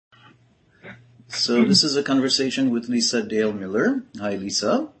So this is a conversation with Lisa Dale Miller. Hi,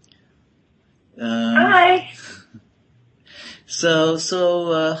 Lisa. Hi. So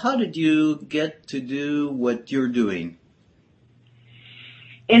how did you get to do what you're doing?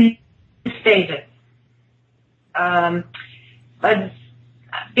 In stages. But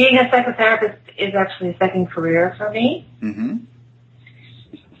being a psychotherapist is actually a second career for me. Mm-hmm.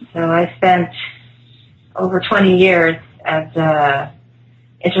 So I spent over 20 years as a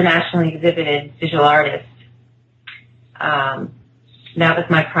internationally exhibited visual artist. That was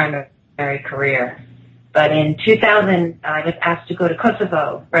my primary career. But in 2000, I was asked to go to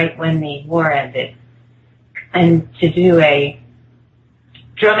Kosovo right when the war ended and to do a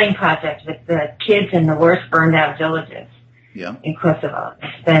drumming project with the kids in the worst burned out villages in Kosovo.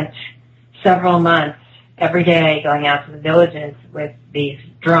 I spent several months every day going out to the villages with these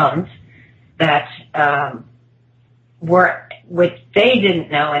drums that were, which they didn't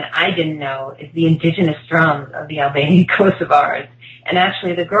know and I didn't know, is the indigenous drums of the Albanian Kosovars. And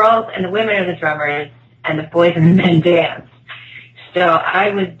actually the girls and the women are the drummers and the boys and the men dance. So I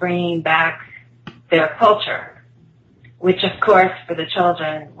was bringing back their culture, which of course for the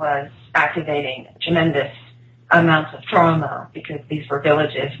children was activating tremendous amounts of trauma because these were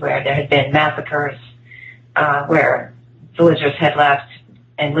villages where there had been massacres, where villagers had left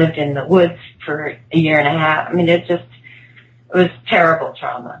and lived in the woods for a year and a half. I mean, it was terrible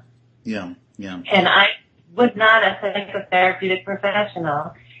trauma. Yeah. And I was not a psychotherapeutic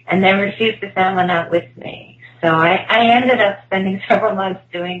professional, and they refused to send one out with me. So I ended up spending several months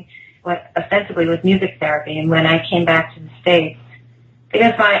doing what ostensibly was music therapy. And when I came back to the States,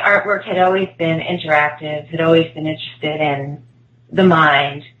 because my artwork had always been interactive, had always been interested in the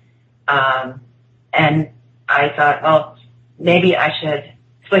mind, and I thought, well, maybe I should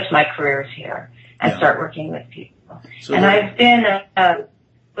switch my careers here and start working with people. So I've been a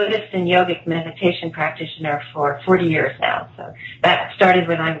Buddhist and yogic meditation practitioner for 40 years now. So that started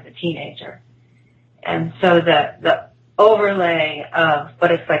when I was a teenager. And so the overlay of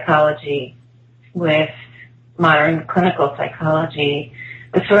Buddhist psychology with modern clinical psychology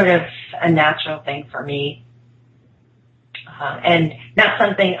was sort of a natural thing for me. And not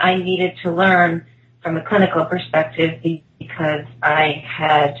something I needed to learn from a clinical perspective because I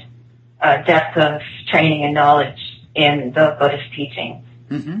had a depth of training and knowledge in the Buddhist teachings.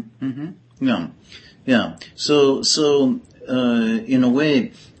 Yeah. So in a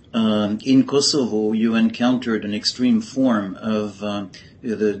way, in Kosovo, you encountered an extreme form of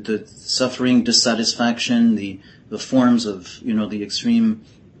the suffering, dissatisfaction, the forms of the extreme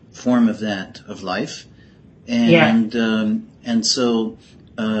form of that of life, and so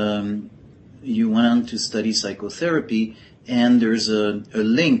you went on to study psychotherapy. And there's a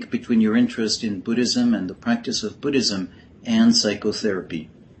link between your interest in Buddhism and the practice of Buddhism and psychotherapy.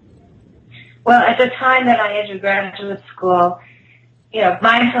 Well, at the time that I entered graduate school,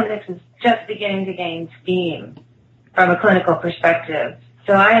 mindfulness was just beginning to gain steam from a clinical perspective.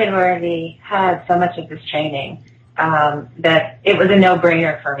 So I had already had so much of this training that it was a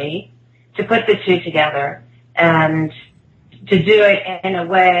no-brainer for me to put the two together and to do it in a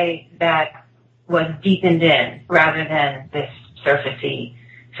way that was deepened in rather than this surfacey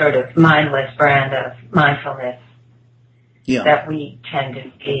sort of mindless brand of mindfulness that we tend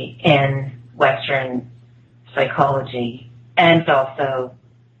to see in Western psychology and also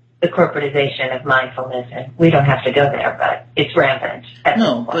the corporatization of mindfulness. And we don't have to go there, but it's rampant.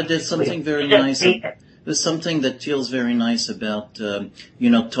 No, but there's something very nice. There's something that feels very nice about,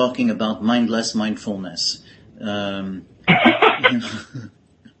 talking about mindless mindfulness.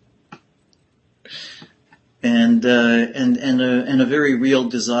 And a very real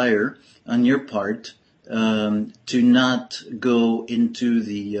desire on your part to not go into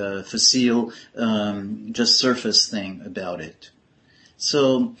the facile, just surface thing about it.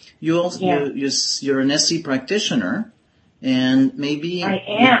 So you also you're an SE practitioner, and maybe I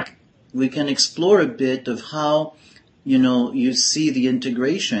am. We can explore a bit of how you see the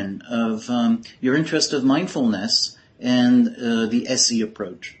integration of your interest of mindfulness and the SE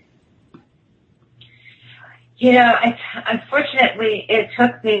approach. Unfortunately, it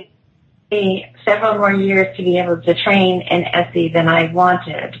took me several more years to be able to train in SE than I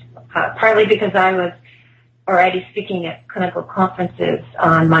wanted, partly because I was already speaking at clinical conferences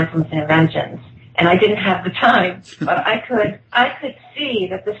on mindfulness interventions, and I didn't have the time, but I could see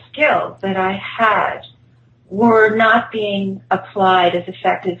that the skills that I had were not being applied as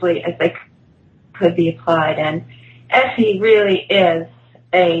effectively as they could be applied, and SE really is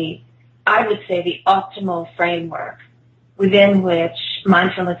I would say, the optimal framework within which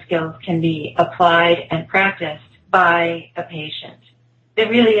mindfulness skills can be applied and practiced by a patient. there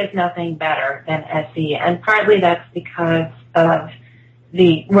really is nothing better than SE, and partly that's because of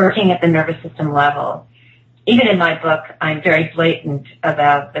the working at the nervous system level. Even in my book, I'm very blatant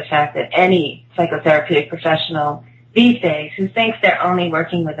about the fact that any psychotherapeutic professional these days who thinks they're only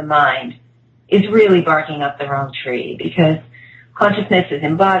working with the mind is really barking up the wrong tree, because consciousness is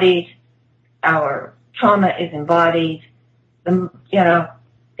embodied, our trauma is embodied,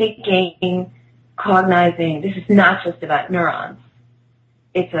 thinking, cognizing. This is not just about neurons.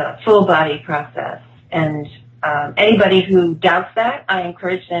 It's a full body process. And anybody who doubts that, I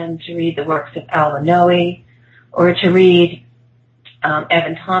encourage them to read the works of Al Lanoe or to read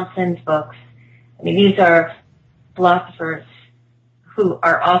Evan Thompson's books. I mean, these are philosophers who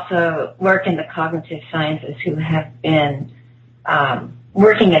are also work in the cognitive sciences, who have been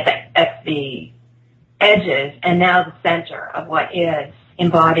working at the edges and now the center of what is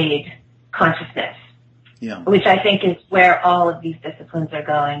embodied consciousness, which I think is where all of these disciplines are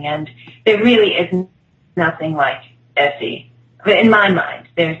going. And there really is nothing like SE. But in my mind,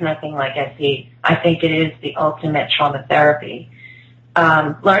 there's nothing like SE. I think it is the ultimate trauma therapy,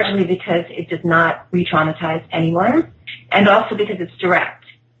 largely because it does not re-traumatize anyone, and also because it's direct.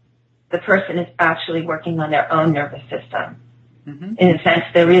 The person is actually working on their own nervous system. Mm-hmm. In a sense,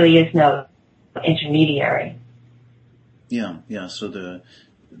 there really is no intermediary. Yeah. So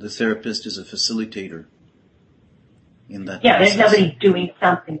the therapist is a facilitator in that process. There's nobody doing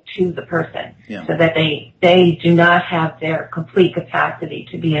something to the person, so that they do not have their complete capacity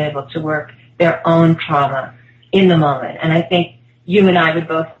to be able to work their own trauma in the moment. And I think you and I would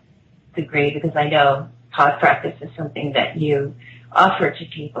both agree, because I know pause practice is something that you offer to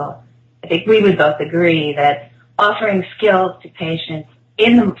people. I think we would both agree that offering skills to patients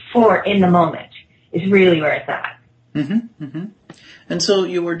in the moment is really where it's at. Mm-hmm, mm-hmm. And so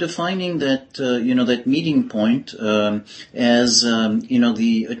you were defining that, that meeting point as,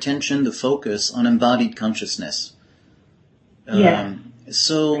 the attention, the focus on embodied consciousness.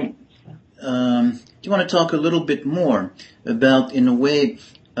 So, do you want to talk a little bit more about, in a way,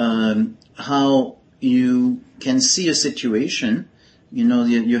 how you can see a situation?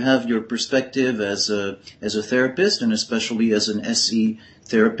 You have your perspective as a therapist, and especially as an SE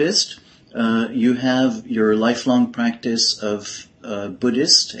therapist. You have your lifelong practice of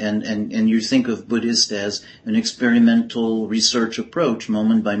Buddhist, and you think of Buddhist as an experimental research approach,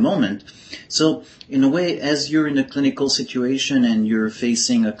 moment by moment. So, in a way, as you're in a clinical situation and you're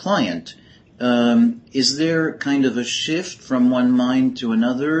facing a client, is there kind of a shift from one mind to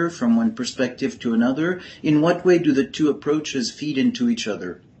another, from one perspective to another? In what way do the two approaches feed into each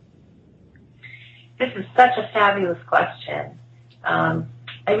other? This is such a fabulous question.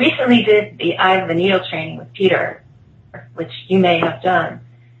 I recently did the Eye of the Needle training with Peter, which you may have done.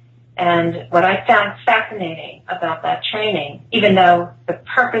 And what I found fascinating about that training, even though the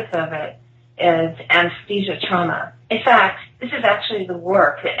purpose of it is anesthesia trauma, in fact, this is actually the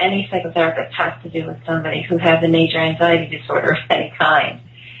work that any psychotherapist has to do with somebody who has a major anxiety disorder of any kind.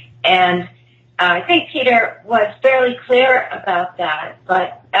 And I think Peter was fairly clear about that,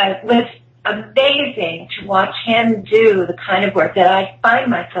 but it was amazing to watch him do the kind of work that I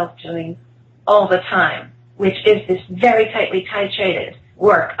find myself doing all the time, which is this very tightly titrated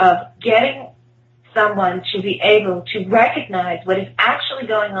work of getting someone to be able to recognize what is actually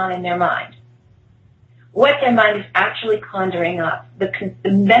going on in their mind, what their mind is actually conjuring up, the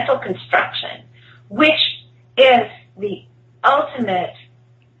mental construction, which is the ultimate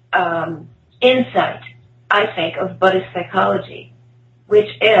insight, I think, of Buddhist psychology, which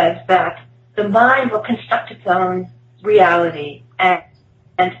is that the mind will construct its own reality, and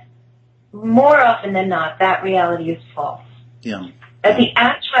more often than not, that reality is false. Yeah. That the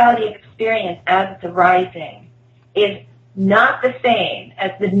actuality of experience as it's arising is not the same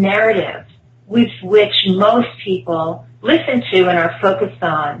as the narrative with which most people listen to and are focused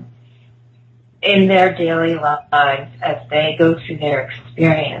on in their daily lives as they go through their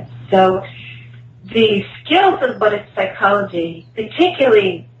experience. So the skills of Buddhist psychology,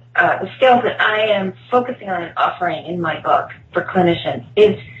 particularly the skills that I am focusing on and offering in my book for clinicians,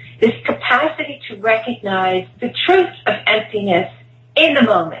 is this capacity to recognize the truth of emptiness in the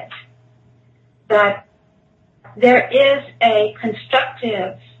moment, that there is a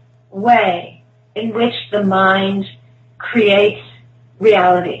constructive way in which the mind creates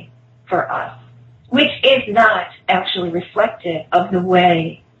reality for us, which is not actually reflective of the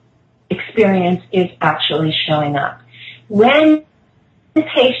way experience is actually showing up. When the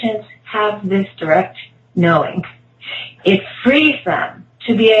patients have this direct knowing, it frees them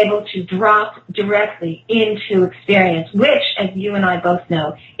to be able to drop directly into experience, which, as you and I both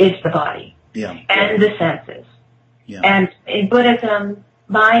know, is the body and the senses. Yeah. And in Buddhism,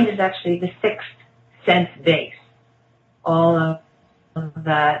 mind is actually the sixth sense base. All of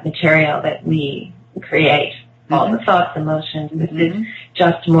the material that we create, all the thoughts, emotions, this is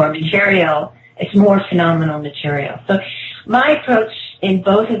just more material. It's more phenomenal material. So my approach in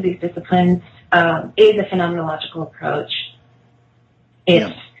both of these disciplines is a phenomenological approach.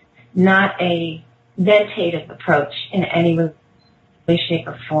 It's not a meditative approach in any way, shape,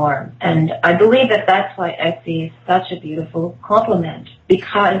 or form. And I believe that that's why SE is such a beautiful complement,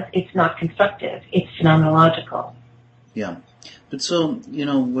 because it's not constructive. It's phenomenological. Yeah. But so,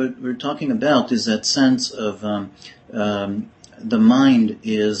 what we're talking about is that sense of the mind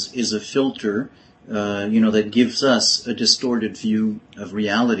is a filter, that gives us a distorted view of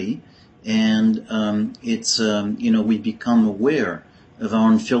reality, and we become aware of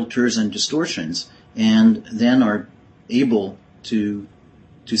our own filters and distortions, and then are able to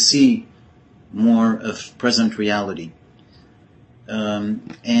see more of present reality.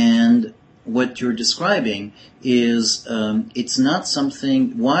 And what you're describing is it's not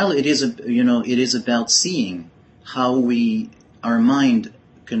something. While it is it is about seeing how our mind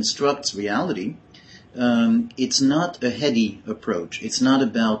constructs reality. It's not a heady approach. It's not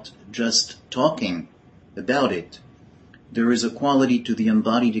about just talking about it. There is a quality to the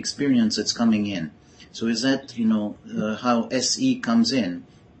embodied experience that's coming in. So is that how SE comes in?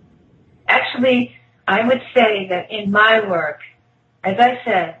 Actually, I would say that in my work, as I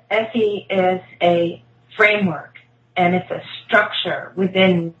said, SE is a framework, and it's a structure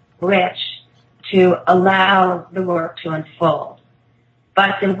within which to allow the work to unfold.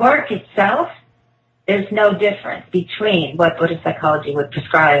 But the work itself, there's no difference between what Buddhist psychology would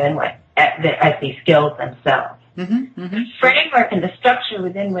prescribe and what the SE skills themselves. The framework and the structure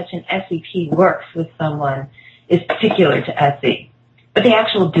within which an SEP works with someone is particular to SE. But the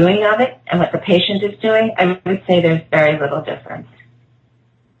actual doing of it and what the patient is doing, I would say there's very little difference.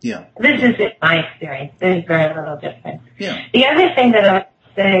 Yeah. This is my experience. There's very little difference. Yeah. The other thing that I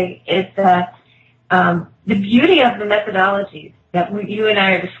would say is that the beauty of the methodologies that you and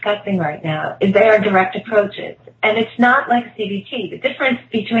I are discussing right now is they are direct approaches. And it's not like CBT. The difference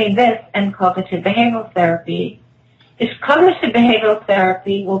between this and cognitive behavioral therapy is cognitive behavioral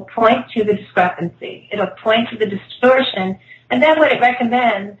therapy will point to the discrepancy. It'll point to the distortion. And then what it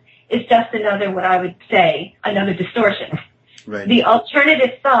recommends is just another, what I would say, another distortion. Right. The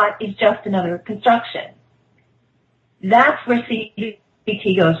alternative thought is just another construction. That's where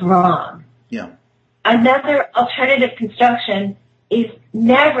CBT goes wrong. Yeah. Another alternative construction is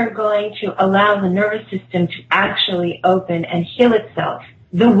never going to allow the nervous system to actually open and heal itself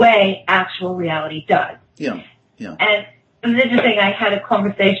the way actual reality does. Yeah, yeah. And it was interesting, I had a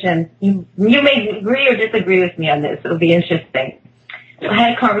conversation, you may agree or disagree with me on this, it'll be interesting. I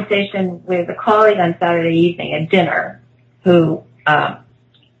had a conversation with a colleague on Saturday evening at dinner who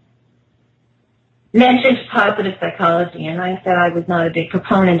mentioned positive psychology, and I said I was not a big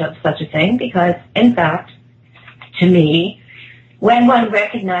proponent of such a thing because, in fact, to me, when one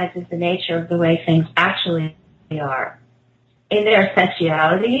recognizes the nature of the way things actually are in their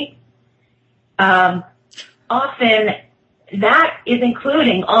essentiality, often that is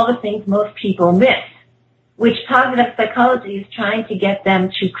including all the things most people miss, which positive psychology is trying to get them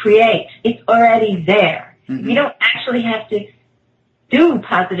to create. It's already there. Mm-hmm. You don't actually have to do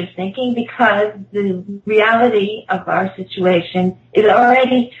positive thinking because the reality of our situation is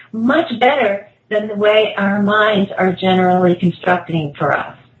already much better than the way our minds are generally constructing for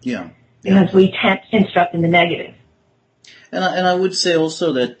us. Yeah. Because we tend to construct in the negative. And I would say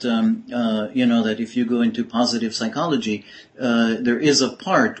also that, that if you go into positive psychology, there is a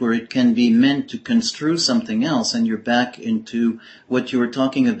part where it can be meant to construe something else, and you're back into what you were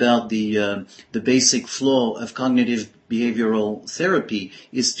talking about, the basic flow of cognitive behavioral therapy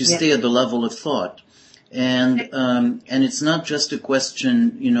is to stay at the level of thought. And it's not just a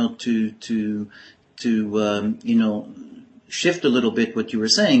question, to shift a little bit what you were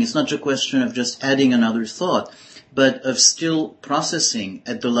saying. It's not just a question of just adding another thought, but of still processing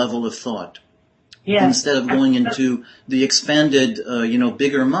at the level of thought. Yeah. Instead of going into the expanded,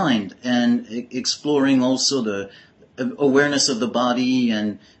 bigger mind and exploring also the awareness of the body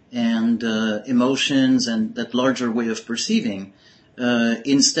and emotions and that larger way of perceiving,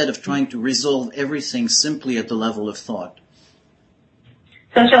 instead of trying to resolve everything simply at the level of thought.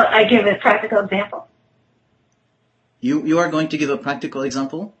 So shall I give a practical example? You are going to give a practical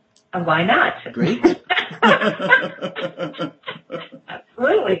example? Why not? Great.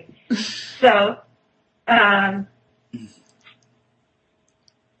 Absolutely. So, I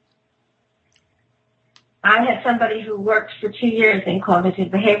had somebody who worked for 2 years in cognitive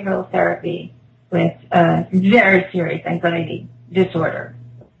behavioral therapy with a very serious anxiety disorder.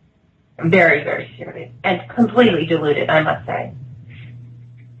 very, very serious, and completely deluded, I must say,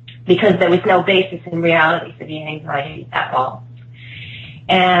 because there was no basis in reality for the anxiety at all.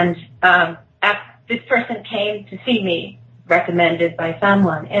 And this person came to see me, recommended by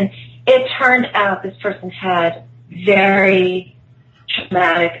someone, and it turned out this person had very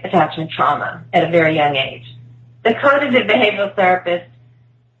traumatic attachment trauma at a very young age. The cognitive behavioral therapist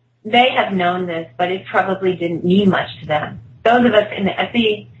may have known this, but it probably didn't mean much to them. Those of us in the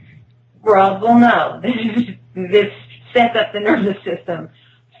SE world will know this sets up the nervous system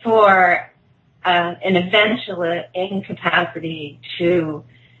for an eventual incapacity to,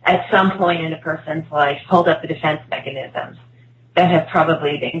 at some point in a person's life, hold up the defense mechanisms that have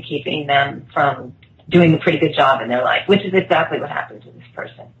probably been keeping them from doing a pretty good job in their life, which is exactly what happened to this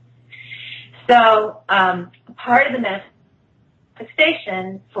person. So part of the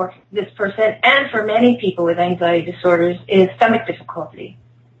manifestation for this person and for many people with anxiety disorders is stomach difficulty.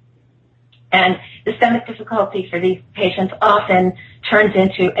 And the stomach difficulty for these patients often turns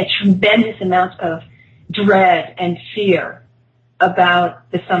into a tremendous amount of dread and fear about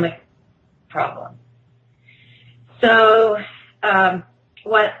the stomach problem. So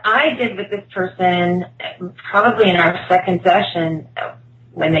what I did with this person, probably in our second session,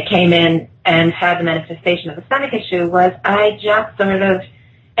 when they came in and had the manifestation of the stomach issue, was I just sort of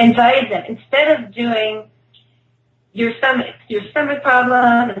invited them, instead of doing your stomach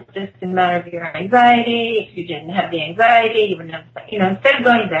problem is just a matter of your anxiety. If you didn't have the anxiety, you wouldn't have, instead of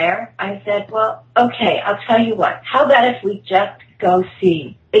going there, I said, well, okay, I'll tell you what. How about if we just go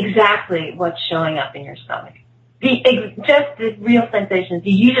see exactly what's showing up in your stomach? Just the real sensations.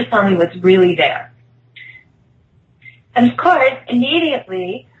 You just tell me what's really there. And of course,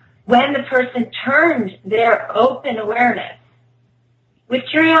 immediately, when the person turned their open awareness, with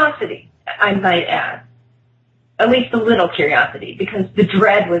curiosity, I might add, at least a little curiosity, because the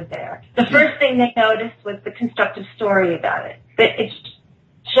dread was there. The first thing they noticed was the constructive story about it. That it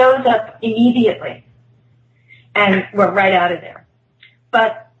shows up immediately, and we're right out of there.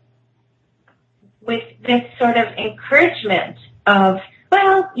 But with this sort of encouragement of,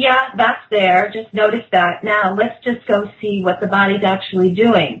 well, yeah, that's there, just notice that. Now let's just go see what the body's actually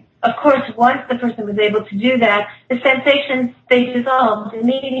doing. Of course, once the person was able to do that, the sensations, they dissolved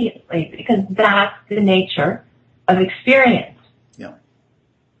immediately, because that's the nature of experience.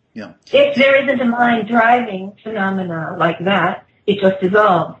 Yeah. If there isn't a mind driving phenomena like that, it just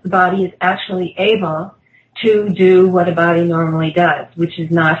dissolves. The body is actually able to do what a body normally does, which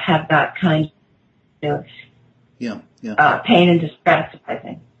is not have that kind of pain and distress, I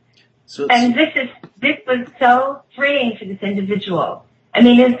think. And this was so freeing for this individual. I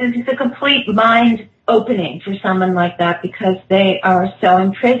mean, it's a complete mind opening for someone like that, because they are so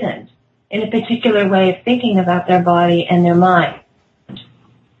imprisoned in a particular way of thinking about their body and their mind.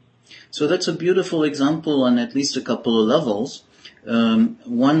 So that's a beautiful example on at least a couple of levels.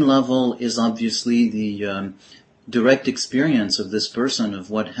 One level is obviously the direct experience of this person of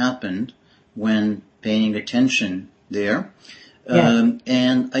what happened when paying attention there. Yeah.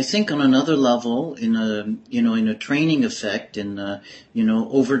 And I think on another level, in a training effect,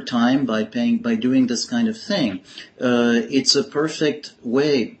 over time by doing this kind of thing, it's a perfect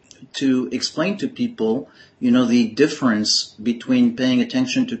way to explain to people, the difference between paying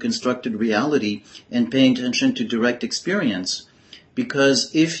attention to constructed reality and paying attention to direct experience.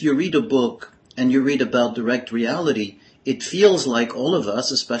 Because if you read a book and you read about direct reality, it feels like all of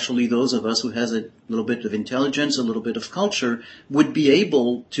us, especially those of us who has a little bit of intelligence, a little bit of culture, would be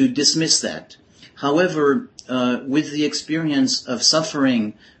able to dismiss that. However, with the experience of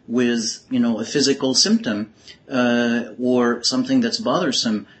suffering with, a physical symptom, or something that's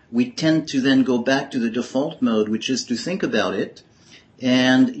bothersome, we tend to then go back to the default mode, which is to think about it.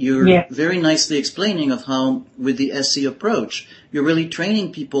 And you're very nicely explaining of how, with the SE approach, you're really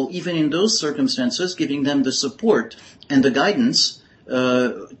training people, even in those circumstances, giving them the support and the guidance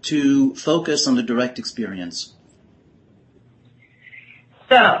to focus on the direct experience.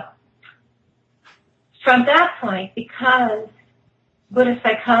 So, from that point, because Buddhist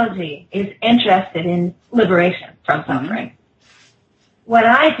psychology is interested in liberation from suffering, what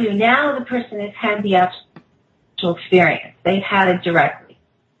I do now, the person has had the actual experience. They've had it directly.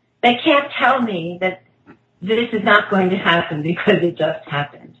 They can't tell me that this is not going to happen because it just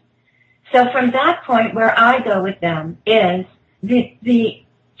happened. So from that point, where I go with them is the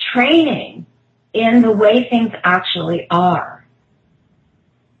training in the way things actually are.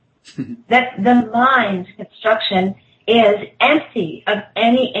 That the mind construction is empty of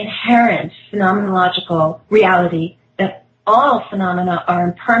any inherent phenomenological reality, that all phenomena are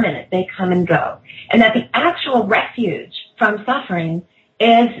impermanent, they come and go, and that the actual refuge from suffering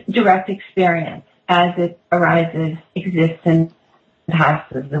is direct experience as it arises, exists, and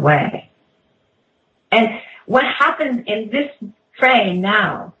passes away. And what happens in this frame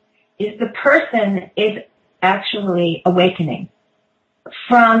now is the person is actually awakening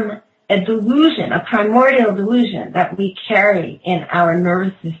from a delusion, a primordial delusion that we carry in our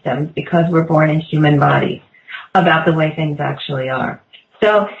nervous systems because we're born in human bodies about the way things actually are.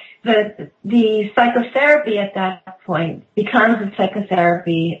 So the psychotherapy at that point becomes a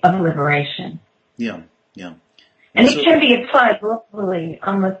psychotherapy of liberation. Yeah, yeah. And it can be applied locally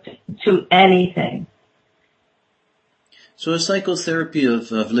almost to anything. So a psychotherapy of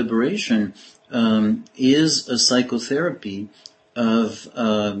liberation is a psychotherapy of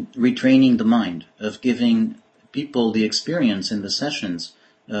retraining the mind, of giving people the experience in the sessions,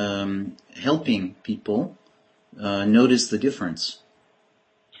 helping people notice the difference.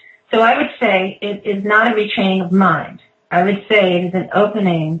 So I would say it is not a retraining of mind. I would say it is an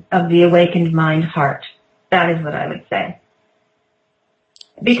opening of the awakened mind heart. That is what I would say.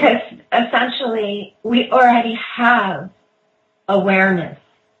 Because essentially we already have awareness.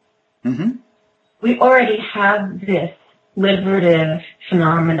 Mm-hmm. We already have this liberative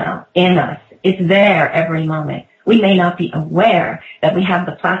phenomena in us. It's there every moment. We may not be aware that we have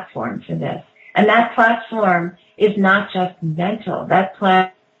the platform for this. And that platform is not just mental. That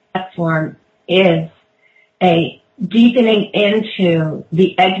platform is a deepening into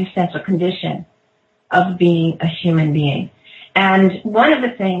the existential condition of being a human being. And one of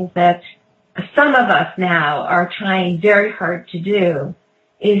the things that some of us now are trying very hard to do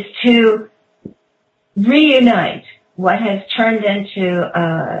is to reunite what has turned into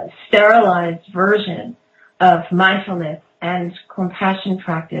a sterilized version of mindfulness and compassion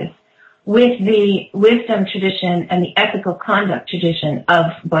practice with the wisdom tradition and the ethical conduct tradition of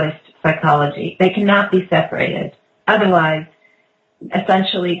Buddhist psychology. They cannot be separated. Otherwise,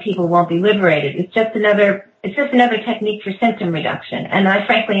 essentially, people won't be liberated. It's just another technique for symptom reduction. And I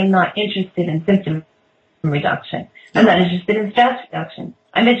frankly am not interested in symptom reduction. I'm not interested in stress reduction.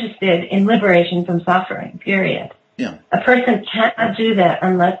 I'm interested in liberation from suffering, period. Yeah. A person cannot do that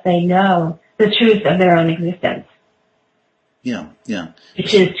unless they know the truth of their own existence. Yeah, yeah.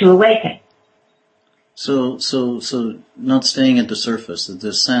 Which is to awaken. So not staying at the surface,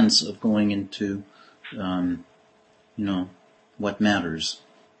 the sense of going into, what matters.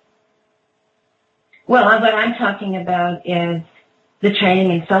 Well, what I'm talking about is the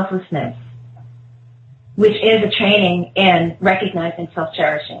training in selflessness, which is a training in recognizing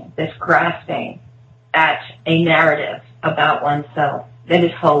self-cherishing, this grasping at a narrative about oneself that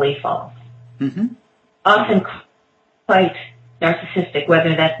is wholly false. Mm-hmm. Often quite narcissistic,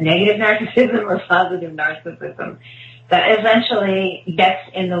 whether that's negative narcissism or positive narcissism, that eventually gets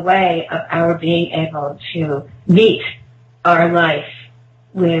in the way of our being able to meet our life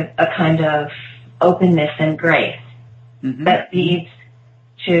with a kind of openness and grace that leads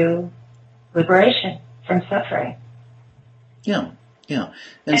to liberation from suffering. Yeah, yeah.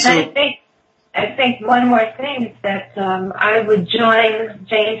 And I think one more thing is that I would join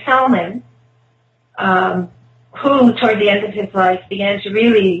James Hellman, who, toward the end of his life, began to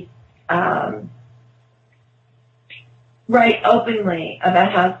really write openly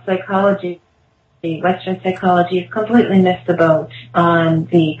about how Western psychology, has completely missed the boat on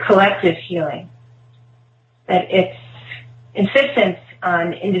the collective healing. That its insistence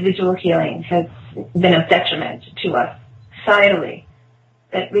on individual healing has been of detriment to us societally.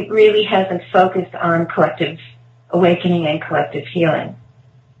 That it really hasn't focused on collective awakening and collective healing.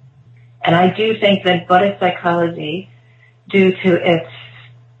 And I do think that Buddhist psychology, due to its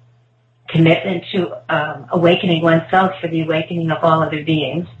commitment to awakening oneself for the awakening of all other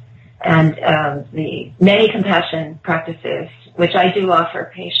beings, and the many compassion practices, which I do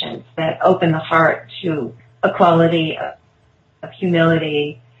offer patients that open the heart to a quality of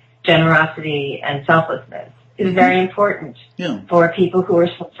humility, generosity, and selflessness, is very important for people who are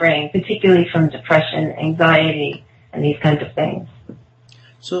suffering, particularly from depression, anxiety, and these kinds of things.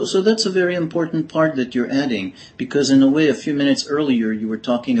 So that's a very important part that you're adding, because in a way, a few minutes earlier, you were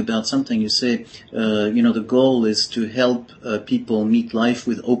talking about something. You say, the goal is to help people meet life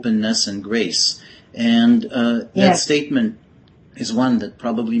with openness and grace. And that statement is one that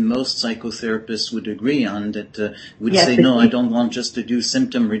probably most psychotherapists would agree on, that would say, no, I don't want just to do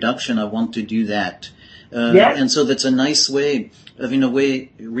symptom reduction, I want to do that. And so that's a nice way of, in a way,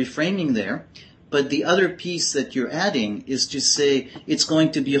 reframing there. But the other piece that you're adding is to say it's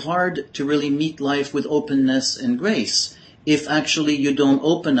going to be hard to really meet life with openness and grace if actually you don't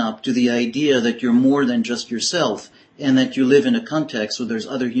open up to the idea that you're more than just yourself and that you live in a context where there's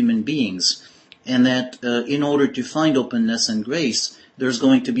other human beings, and that in order to find openness and grace, there's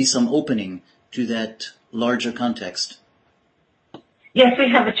going to be some opening to that larger context. Yes, we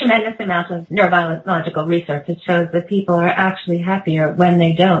have a tremendous amount of neurobiological research that shows that people are actually happier when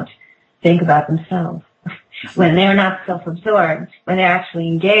they don't think about themselves, when they're not self-absorbed, when they're actually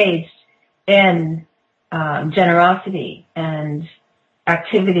engaged in generosity and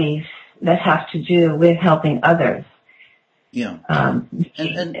activities that have to do with helping others. Yeah. Parts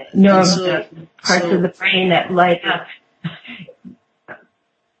of the brain that light up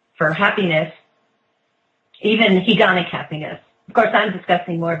for happiness, even hedonic happiness. Of course, I'm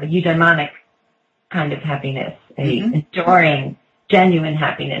discussing more of a eudaimonic kind of happiness, enduring, genuine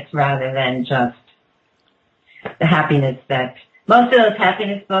happiness, rather than just the happiness that most of those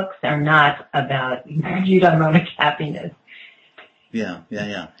happiness books are not about eudaimonic happiness. Yeah.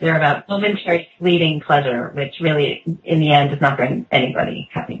 They're about momentary fleeting pleasure, which really, in the end, does not bring anybody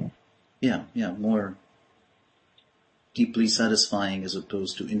happiness. Yeah, more deeply satisfying as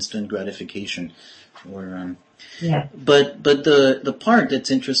opposed to instant gratification. Yeah. But the part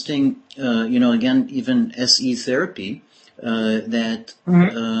that's interesting, again, even SE therapy, that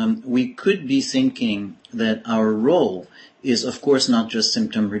we could be thinking that our role is, of course, not just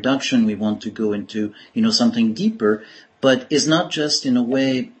symptom reduction. We want to go into, something deeper, but is not just in a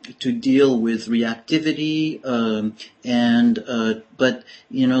way to deal with reactivity, but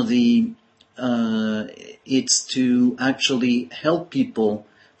it's to actually help people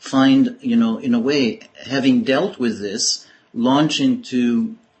find, in a way, having dealt with this, launch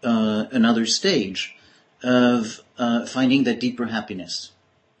into another stage of finding that deeper happiness.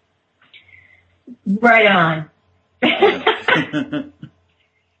 Right on. The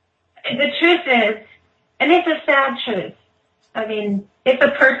truth is, and it's a sad truth, I mean, if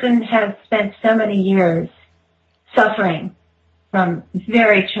a person has spent so many years suffering from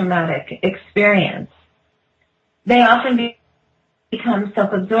very traumatic experience, they often become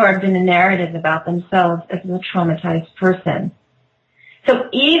self-absorbed in a narrative about themselves as a traumatized person. So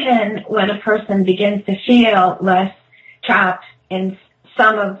even when a person begins to feel less trapped in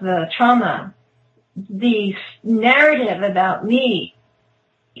some of the trauma, the narrative about me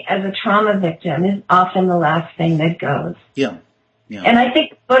as a trauma victim is often the last thing that goes. Yeah. And I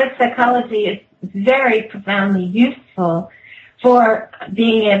think Buddhist psychology is very profoundly useful for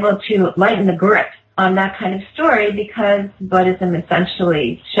being able to lighten the grip on that kind of story, because Buddhism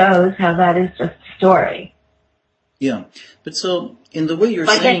essentially shows how that is just a story. Yeah. But so, in the way you're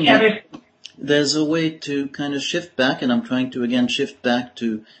saying it, there's a way to kind of shift back, and I'm trying to again shift back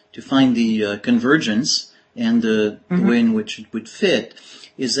to find the convergence and the way in which it would fit,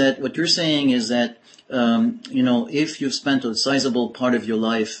 is that what you're saying is that if you've spent a sizable part of your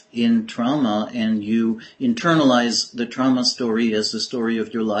life in trauma and you internalize the trauma story as the story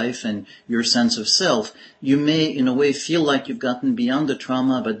of your life and your sense of self, you may in a way feel like you've gotten beyond the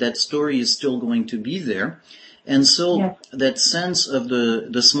trauma, but that story is still going to be there. And so that sense of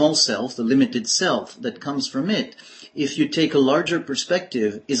the small self, the limited self that comes from it, if you take a larger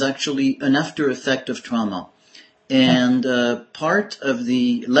perspective, is actually an after effect of trauma and part of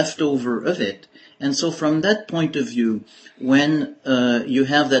the leftover of it. And so from that point of view, when you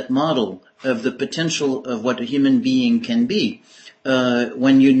have that model of the potential of what a human being can be,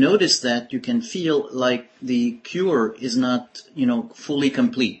 when you notice that, you can feel like the cure is not, fully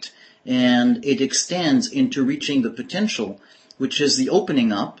complete. And it extends into reaching the potential, which is the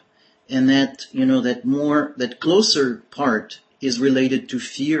opening up, and that, that closer part is related to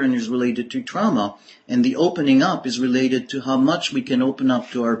fear and is related to trauma, and the opening up is related to how much we can open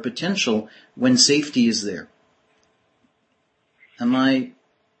up to our potential when safety is there. Am I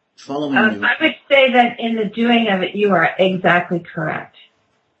following you? I would say that in the doing of it, you are exactly correct.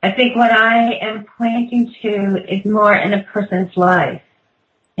 I think what I am pointing to is more in a person's life,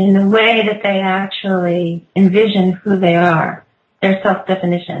 in the way that they actually envision who they are, their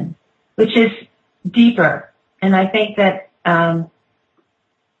self-definition, which is deeper. And I think that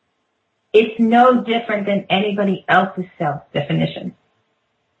it's no different than anybody else's self-definition.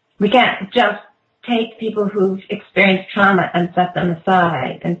 We can't just take people who've experienced trauma and set them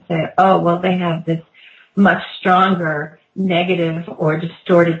aside and say, oh, well, they have this much stronger negative or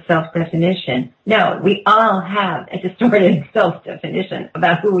distorted self-definition. No, we all have a distorted self-definition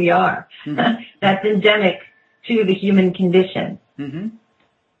about who we are. That's endemic to the human condition.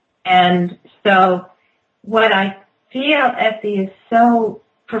 And so what I feel Effie is so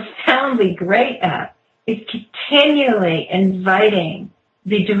profoundly great at is continually inviting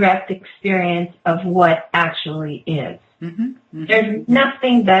the direct experience of what actually is. There's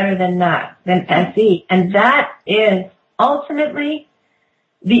nothing better than that, than SE. And that is ultimately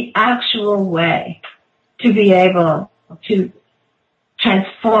the actual way to be able to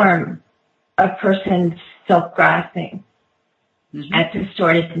transform a person's self-grasping at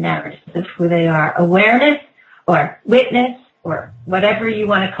distorted narratives of who they are. Awareness or witness or whatever you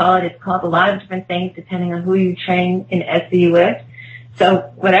want to call it. It's called a lot of different things depending on who you train in SE with.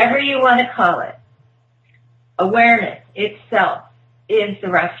 So whatever you want to call it, awareness itself is the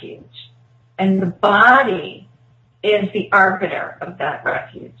refuge. And the body is the arbiter of that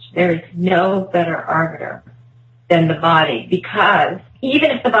refuge. There is no better arbiter than the body, because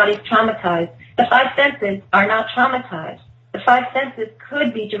even if the body's traumatized, the five senses are not traumatized. The five senses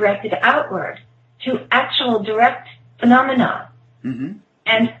could be directed outward to actual direct phenomena. Mm-hmm.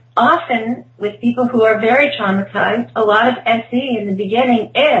 And often with people who are very traumatized, a lot of SE in the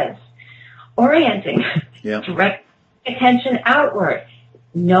beginning is orienting, direct attention outward,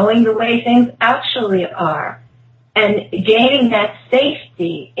 knowing the way things actually are, and gaining that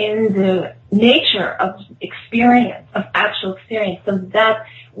safety in the nature of experience, of actual experience, so that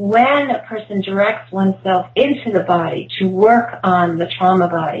when a person directs oneself into the body to work on the trauma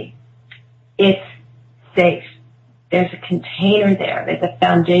body, it's safe. There's a container there. There's a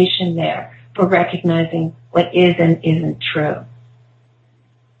foundation there for recognizing what is and isn't true.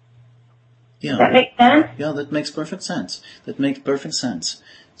 Yeah. Does that make sense? Yeah, that makes perfect sense.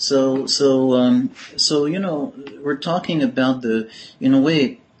 So, you know, we're talking about in a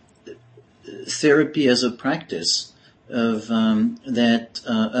way, therapy as a practice of that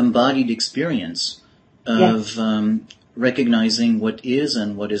embodied experience of recognizing what is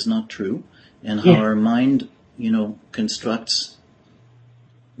and what is not true, and how our mind, you know, constructs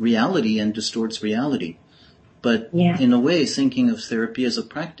reality and distorts reality. But in a way, thinking of therapy as a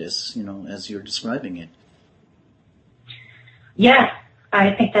practice, you know, as you're describing it. Yes, I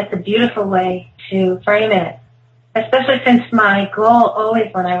think that's a beautiful way to frame it. Especially since my goal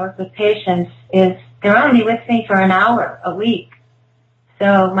always when I work with patients is they're only with me for an hour a week.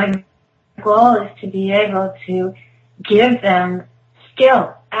 So my goal is to be able to give them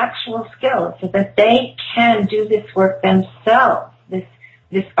skill, actual skill, so that they can do this work themselves, this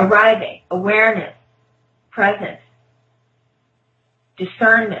arriving, awareness, presence,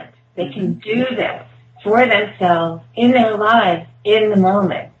 discernment. They can do this for themselves in their lives in the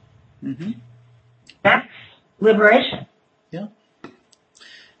moment. Mm-hmm. That's liberation. Yeah.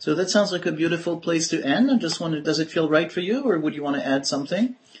 So that sounds like a beautiful place to end. I just wondered, does it feel right for you, or would you want to add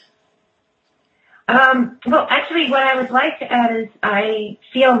something? Well, actually, what I would like to add is I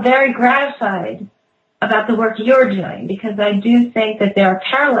feel very gratified about the work you're doing, because I do think that there are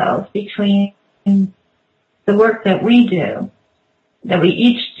parallels between the work that we do, that we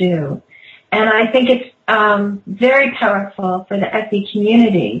each do. And I think it's very powerful for the SE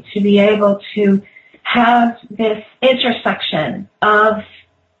community to be able to have this intersection of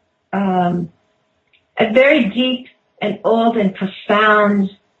a very deep and old and profound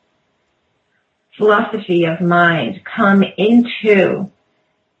philosophy of mind come into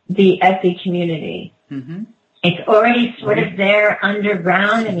the SE community. Mm-hmm. It's already sort of there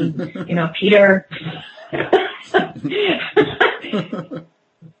underground. I mean, you know,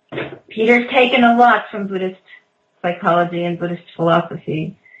 Peter's taken a lot from Buddhist psychology and Buddhist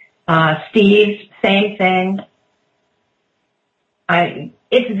philosophy. Steve, same thing.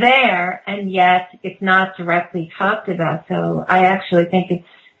 It's there, and yet it's not directly talked about. So I actually think it's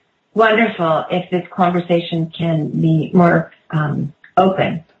wonderful if this conversation can be more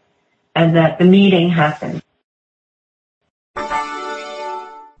open, and that the meeting happens.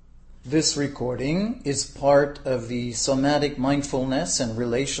 This recording is part of the Somatic Mindfulness and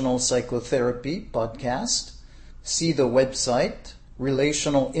Relational Psychotherapy podcast. See the website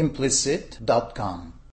relationalimplicit.com.